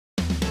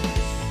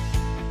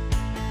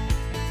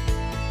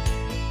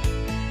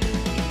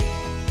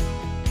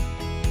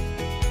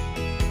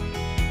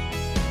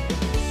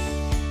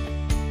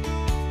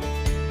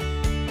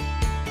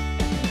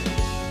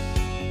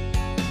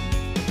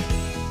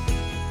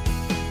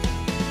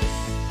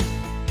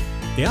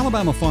The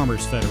Alabama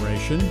Farmers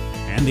Federation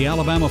and the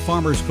Alabama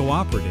Farmers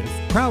Cooperative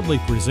proudly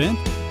present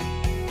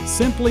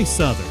Simply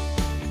Southern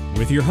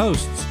with your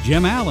hosts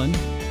Jim Allen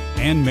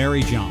and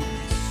Mary Johns.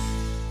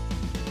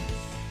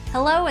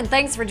 Hello and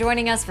thanks for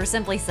joining us for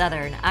Simply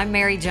Southern. I'm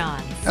Mary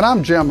Johns. And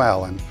I'm Jim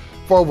Allen.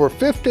 For over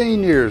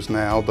 15 years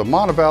now, the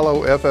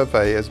Montevallo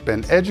FFA has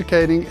been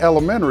educating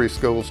elementary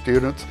school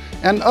students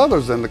and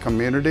others in the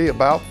community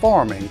about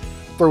farming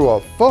through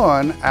a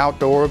fun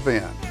outdoor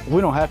event.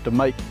 We don't have to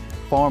make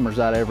farmers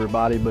out of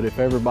everybody, but if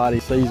everybody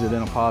sees it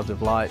in a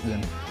positive light,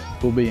 then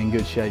we'll be in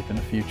good shape in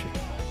the future.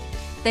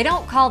 They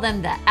don't call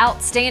them the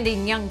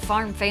outstanding young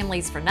farm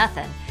families for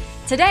nothing.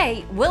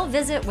 Today, we'll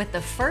visit with the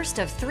first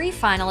of 3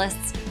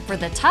 finalists for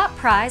the top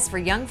prize for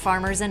young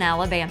farmers in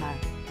Alabama.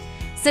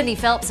 Sydney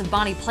Phelps of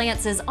Bonnie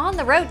Plants is on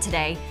the road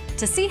today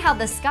to see how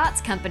the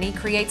Scott's Company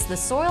creates the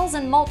soils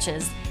and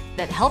mulches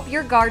that help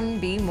your garden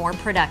be more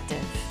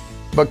productive.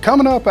 But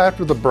coming up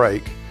after the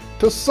break,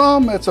 to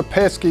some it's a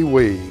pesky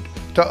weed,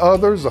 to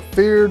others a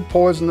feared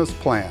poisonous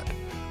plant.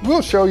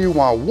 We'll show you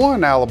why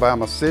one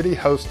Alabama city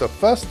hosts a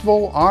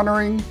festival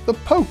honoring the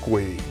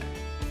pokeweed.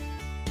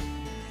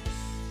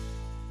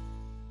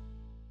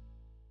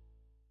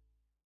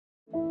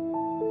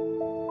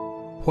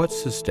 What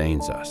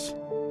sustains us?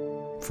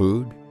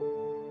 Food,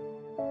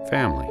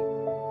 family,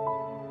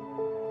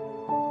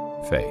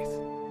 faith.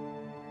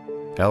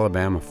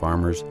 Alabama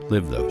farmers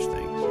live those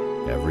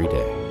things every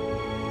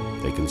day.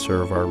 They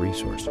conserve our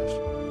resources,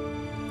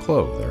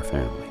 clothe our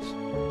families,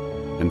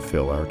 and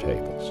fill our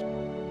tables.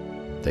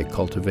 They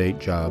cultivate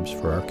jobs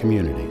for our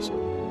communities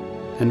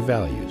and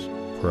values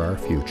for our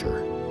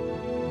future.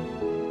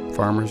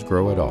 Farmers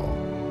grow it all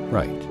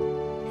right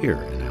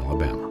here in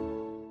Alabama.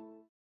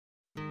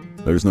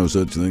 There's no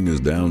such thing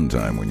as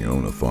downtime when you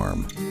own a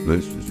farm.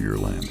 This is your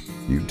land.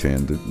 You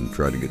tend it and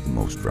try to get the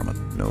most from it,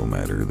 no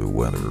matter the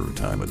weather or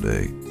time of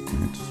day.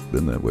 It's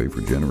been that way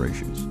for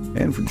generations.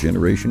 And for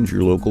generations,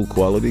 your local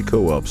quality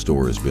co-op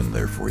store has been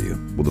there for you,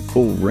 with a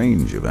full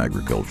range of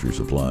agriculture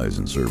supplies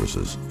and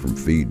services, from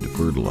feed to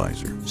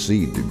fertilizer,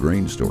 seed to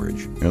grain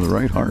storage, and the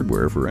right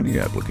hardware for any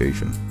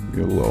application.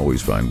 You'll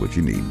always find what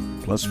you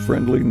need, plus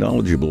friendly,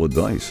 knowledgeable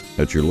advice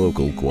at your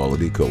local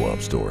quality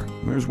co-op store.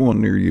 There's one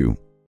near you.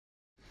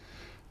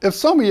 If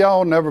some of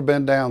y'all never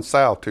been down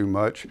south too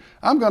much,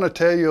 I'm going to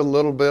tell you a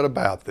little bit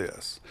about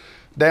this.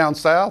 Down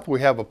south,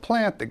 we have a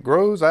plant that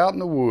grows out in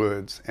the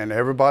woods, and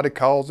everybody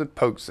calls it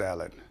poke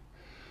salad.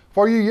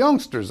 For you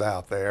youngsters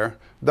out there,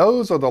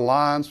 those are the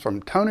lines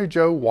from Tony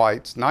Joe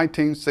White's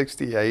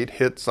 1968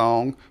 hit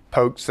song,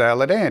 Poke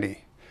Salad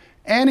Annie.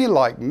 Annie,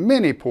 like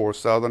many poor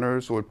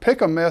Southerners, would pick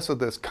a mess of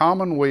this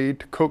common weed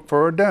to cook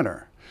for her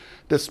dinner,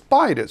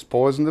 despite its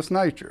poisonous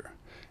nature.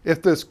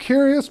 If this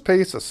curious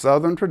piece of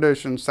Southern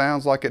tradition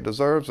sounds like it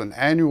deserves an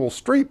annual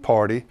street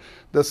party,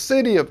 the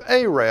city of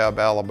Arab,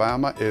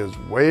 Alabama is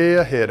way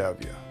ahead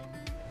of you.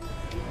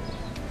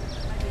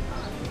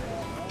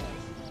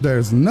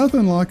 There's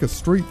nothing like a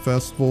street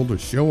festival to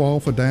show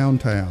off a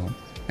downtown,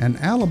 and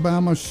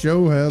Alabama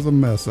sure has a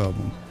mess of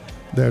them.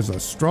 There's a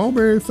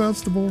strawberry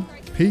festival,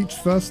 peach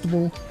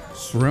festival,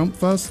 shrimp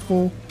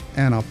festival,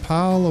 and a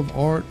pile of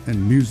art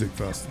and music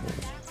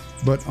festivals.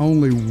 But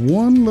only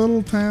one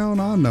little town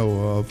I know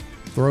of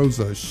throws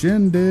a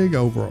shindig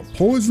over a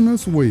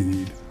poisonous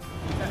weed.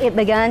 It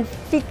began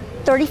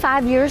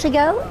 35 years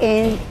ago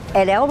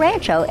at El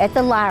Rancho at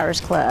the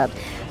Liars Club.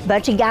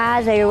 Bunch of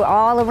guys, they were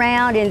all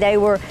around and they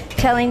were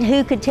telling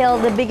who could tell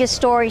the biggest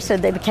story, so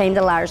they became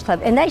the Liars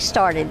Club. And they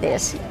started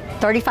this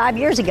 35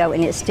 years ago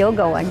and it's still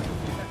going.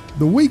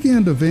 The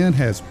weekend event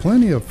has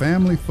plenty of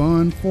family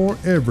fun for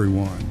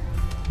everyone.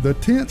 The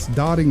tents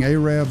dotting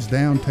Arab's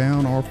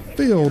downtown are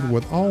filled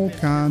with all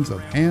kinds of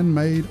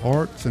handmade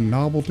arts and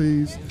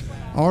novelties,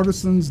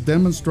 artisans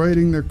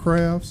demonstrating their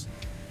crafts,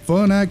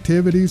 fun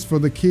activities for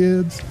the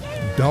kids,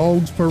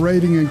 dogs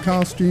parading in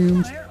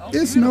costumes.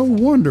 It's no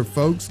wonder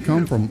folks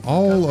come from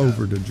all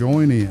over to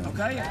join in.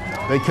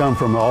 They come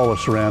from all the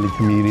surrounding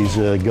communities,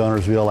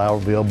 Gunnersville,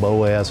 Albertville,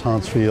 Boaz,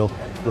 Huntsville.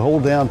 The whole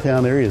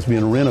downtown area is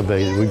being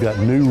renovated. We've got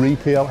new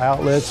retail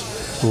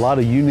outlets, a lot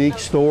of unique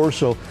stores.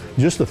 So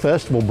just the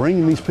festival,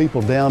 bringing these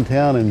people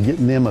downtown and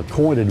getting them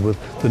acquainted with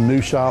the new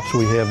shops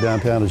we have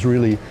downtown is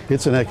really,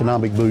 it's an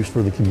economic boost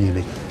for the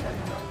community.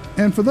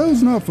 And for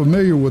those not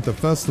familiar with the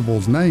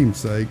festival's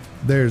namesake,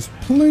 there's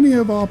plenty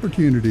of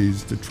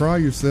opportunities to try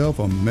yourself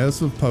a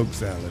mess of poke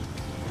salad.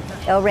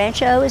 El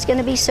Rancho is going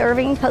to be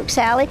serving poke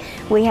salad.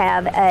 We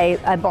have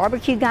a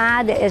barbecue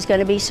guy that is going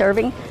to be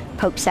serving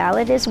poke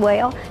salad as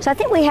well. So I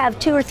think we have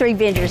 2 or 3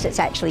 vendors that's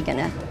actually going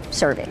to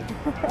serve it.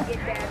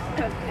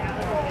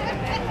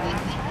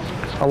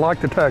 I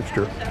like the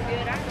texture.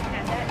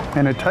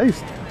 And it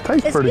tastes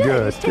pretty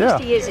good. It's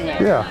tasty, isn't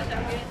it? Yeah.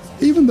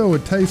 Even though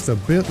it tastes a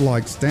bit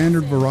like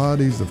standard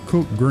varieties of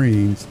cooked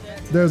greens,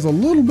 there's a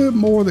little bit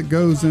more that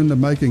goes into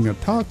making a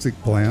toxic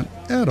plant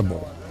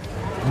edible.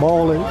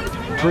 Boil it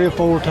 3 or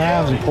 4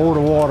 times and pour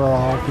the water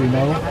off, you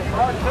know.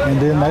 And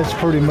then that's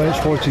pretty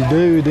much what you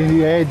do. Then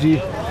you add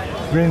your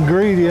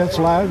ingredients,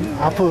 like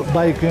I put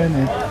bacon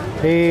and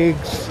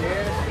eggs,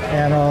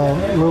 and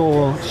a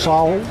little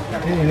salt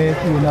in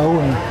it, you know,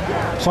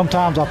 and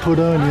sometimes I put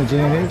onions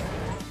in it.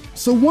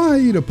 So why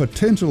eat a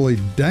potentially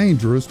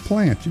dangerous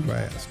plant, you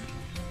ask?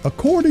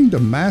 According to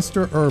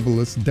master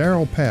herbalist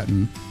Darryl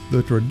Patton,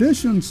 the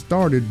tradition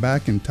started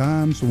back in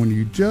times when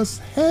you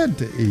just had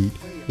to eat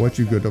what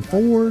you could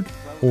afford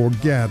or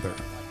gather.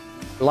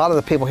 A lot of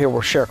the people here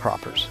were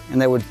sharecroppers,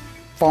 and they would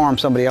farm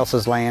somebody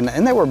else's land,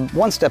 and they were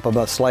one step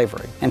above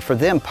slavery. And for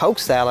them, poke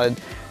salad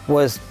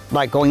was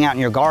like going out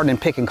in your garden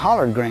and picking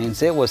collard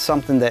greens. It was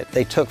something that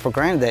they took for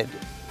granted, that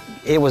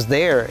it was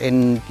there,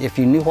 and if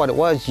you knew what it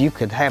was, you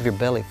could have your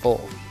belly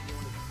full.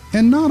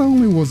 And not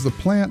only was the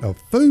plant a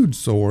food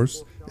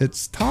source,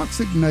 its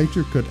toxic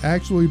nature could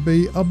actually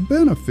be a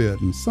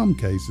benefit in some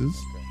cases.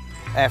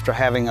 After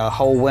having a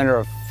whole winter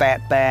of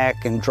fat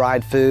back and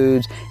dried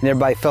foods, and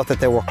everybody felt that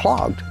they were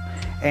clogged.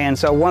 And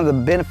so one of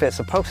the benefits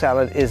of poke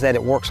salad is that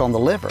it works on the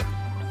liver.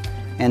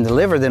 And the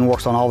liver then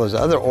works on all those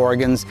other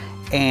organs,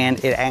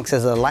 and it acts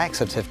as a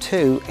laxative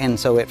too, and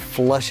so it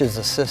flushes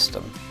the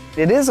system.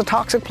 It is a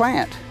toxic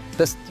plant.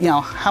 This, you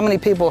know, how many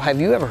people have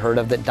you ever heard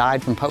of that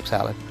died from poke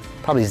salad?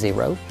 Probably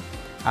zero.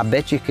 I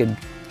bet you could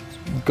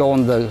go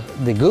on the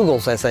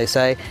Googles, as they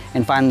say,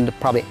 and find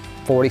probably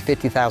 40,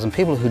 50,000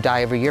 people who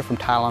die every year from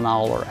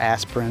Tylenol or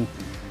aspirin,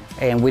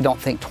 and we don't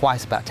think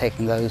twice about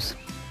taking those.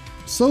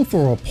 So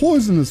for a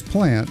poisonous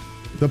plant,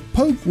 the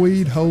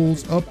pokeweed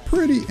holds a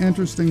pretty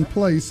interesting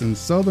place in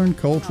Southern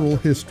cultural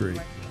history,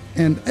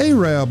 and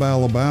Arab,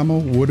 Alabama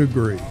would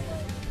agree.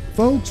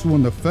 Folks,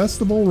 when the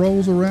festival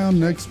rolls around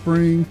next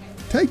spring,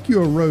 take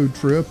you a road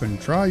trip and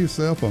try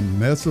yourself a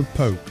mess of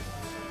poke.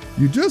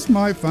 You just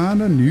might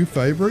find a new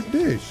favorite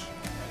dish.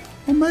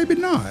 Or maybe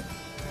not.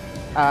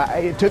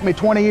 It took me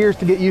 20 years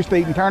to get used to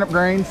eating turnip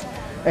greens,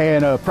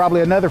 and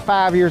probably another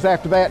 5 years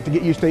after that to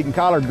get used to eating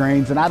collard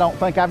greens, and I don't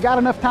think I've got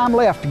enough time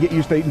left to get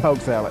used to eating poke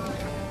salad.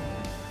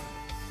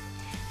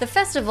 The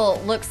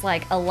festival looks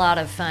like a lot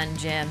of fun,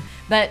 Jim,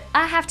 but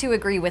I have to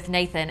agree with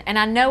Nathan, and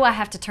I know I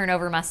have to turn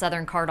over my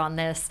Southern card on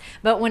this,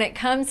 but when it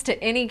comes to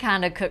any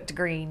kind of cooked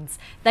greens,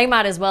 they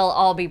might as well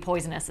all be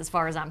poisonous as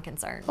far as I'm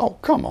concerned. Oh,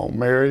 come on,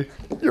 Mary.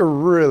 You're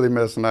really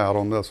missing out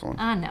on this one.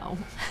 I know.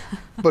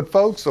 But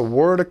folks, a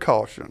word of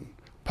caution.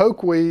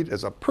 Pokeweed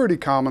is a pretty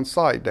common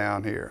sight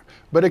down here,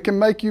 but it can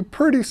make you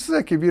pretty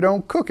sick if you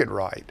don't cook it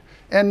right.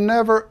 And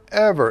never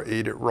ever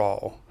eat it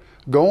raw.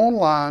 Go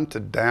online to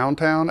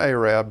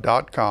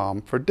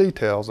downtownarab.com for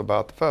details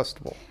about the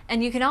festival.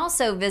 And you can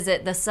also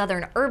visit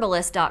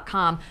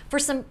thesouthernherbalist.com for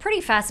some pretty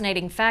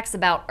fascinating facts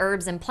about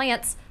herbs and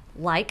plants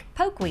like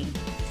pokeweed.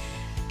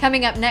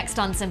 Coming up next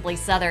on Simply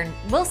Southern,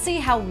 we'll see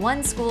how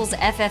one school's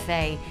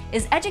FFA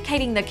is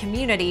educating the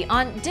community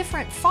on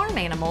different farm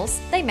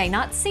animals they may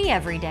not see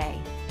every day.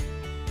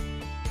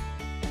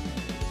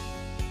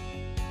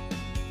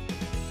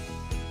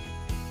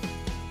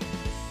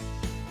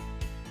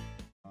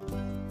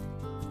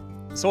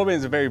 Soybean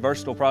is a very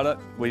versatile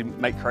product. We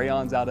make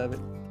crayons out of it.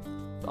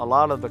 A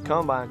lot of the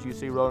combines you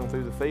see rolling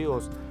through the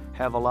fields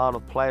have a lot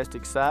of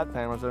plastic side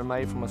panels that are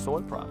made from a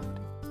soy product.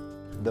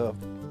 The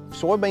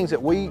soybeans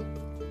that we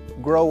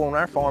grow on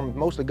our farm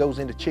mostly goes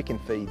into chicken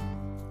feed.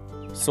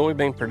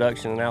 Soybean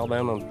production in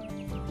Alabama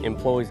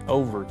employs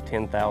over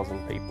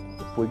 10,000 people.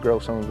 We grow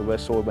some of the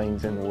best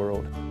soybeans in the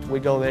world. We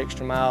go the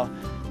extra mile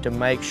to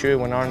make sure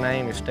when our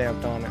name is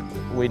stamped on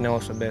it, we know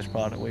it's the best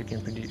product we can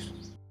produce.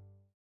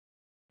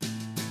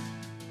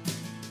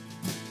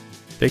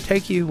 They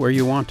take you where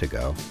you want to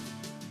go,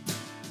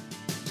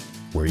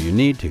 where you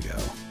need to go,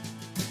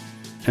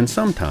 and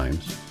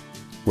sometimes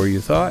where you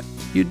thought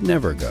you'd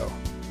never go.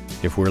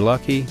 If we're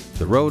lucky,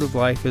 the road of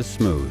life is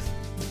smooth,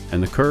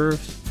 and the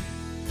curves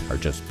are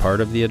just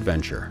part of the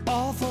adventure.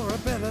 All for a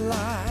better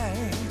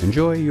life.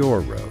 Enjoy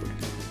your road.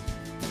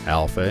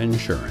 Alpha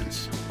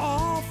Insurance.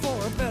 All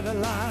for a better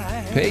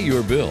life. Pay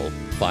your bill,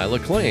 file a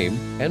claim,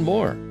 and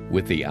more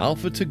with the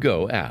Alpha To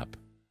Go app.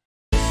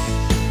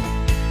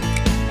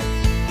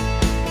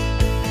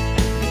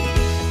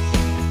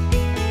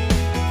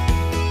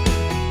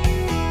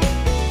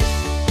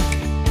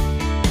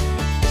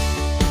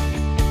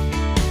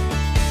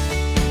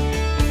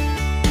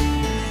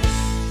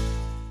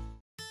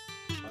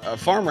 A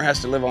farmer has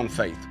to live on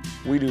faith.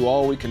 We do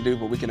all we can do,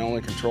 but we can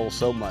only control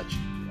so much.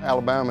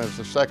 Alabama is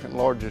the second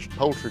largest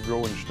poultry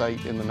growing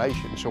state in the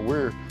nation, so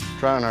we're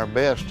trying our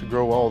best to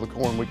grow all the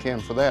corn we can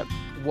for that.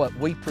 What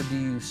we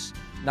produce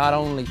not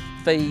only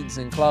feeds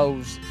and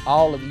clothes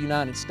all of the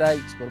United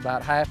States, but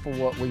about half of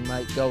what we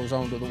make goes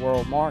on to the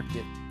world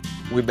market.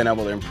 We've been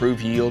able to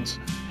improve yields,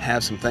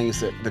 have some things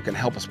that can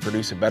help us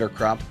produce a better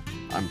crop.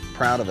 I'm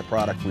proud of the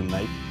product we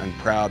make and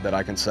proud that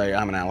I can say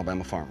I'm an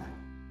Alabama farmer.